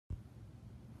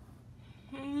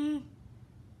Hey,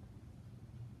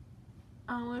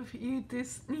 all of you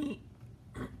Disney.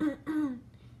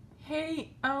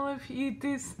 Hey, all of you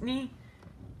Disney.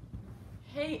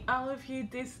 Hey, all of you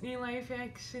Disney live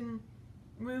action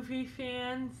movie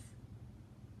fans.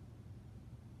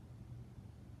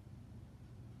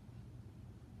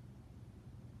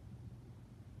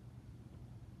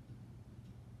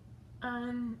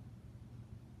 On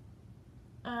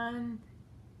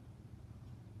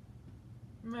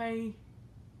my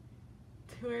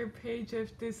tour page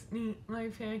of Disney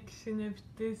live action of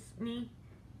Disney,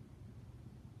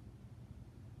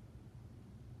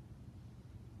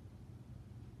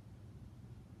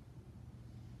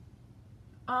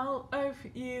 all of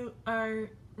you are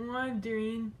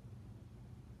wondering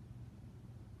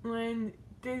when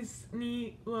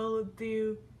Disney will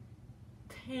do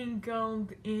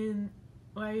Tangled in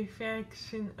live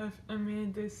action of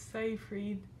Amanda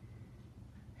Seyfried,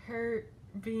 her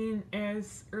being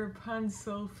as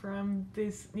Rapunzel from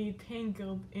Disney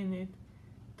Tangled in it,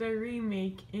 the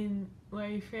remake in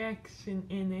live action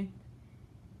in it.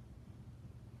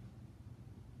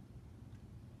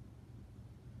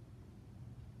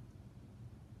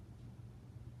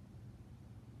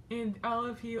 And all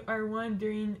of you are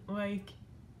wondering, like,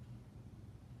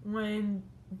 when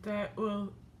that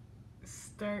will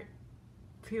start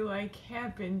to, like,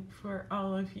 happen for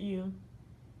all of you.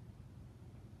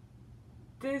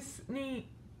 Disney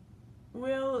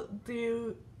will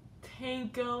do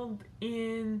Tangled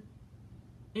in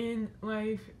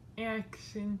live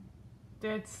action.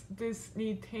 That's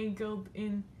Disney Tangled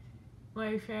in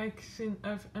live action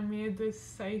of Amanda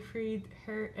Seyfried,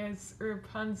 her as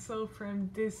Rapunzel from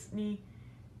Disney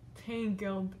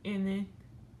Tangled in it.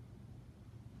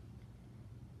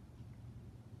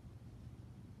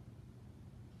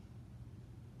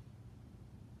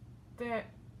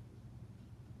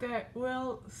 That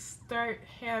will start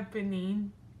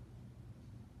happening.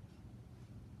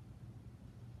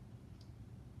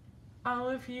 All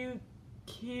of you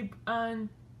keep on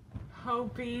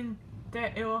hoping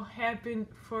that it will happen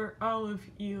for all of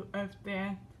you of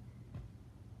that.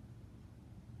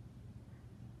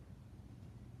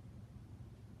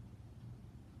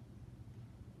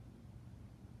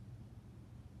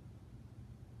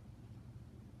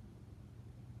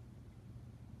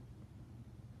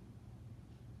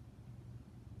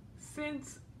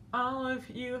 Since all of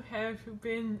you have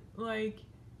been, like,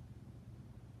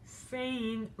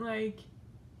 saying, like,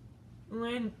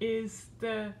 when is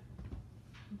the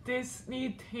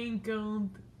Disney Tangled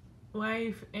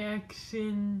live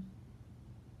action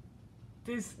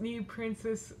Disney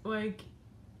Princess, like,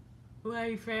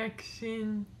 live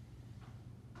action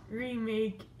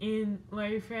remake in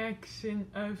live action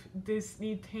of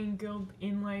Disney Tangled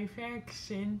in live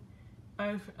action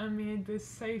of Amanda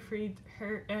Seyfried,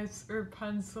 her as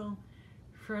Rapunzel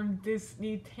from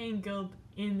Disney Tangled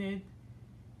in it,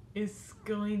 is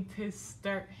going to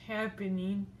start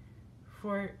happening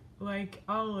for, like,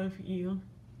 all of you.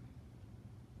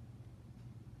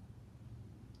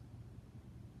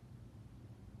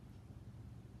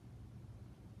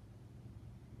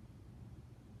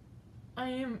 I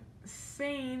am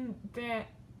saying that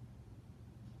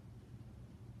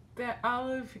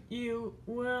all of you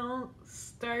will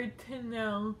start to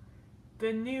know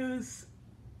the news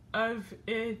of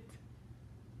it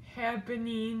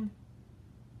happening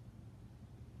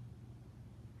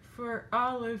for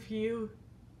all of you,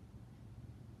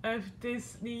 of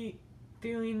Disney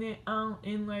doing it all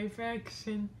in live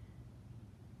action,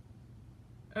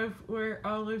 of where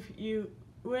all of you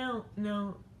will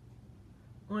know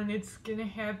when it's gonna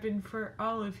happen for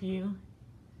all of you.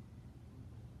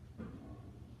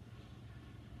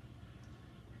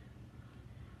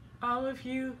 All of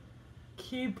you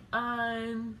keep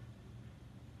on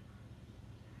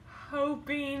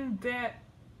hoping that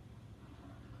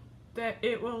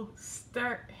it will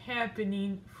start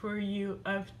happening for you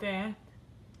of that.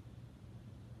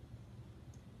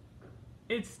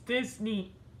 It's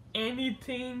Disney.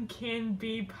 Anything can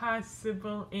be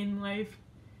possible in life.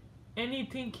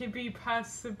 Anything can be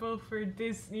possible for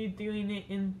Disney doing it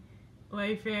in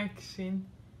live action.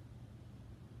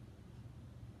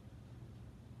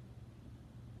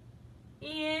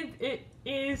 And it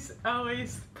is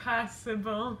always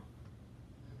possible.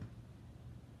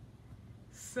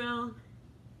 So,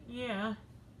 yeah,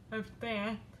 of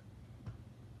that.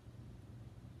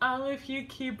 All of you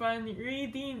keep on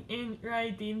reading and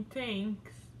writing.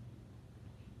 Thanks.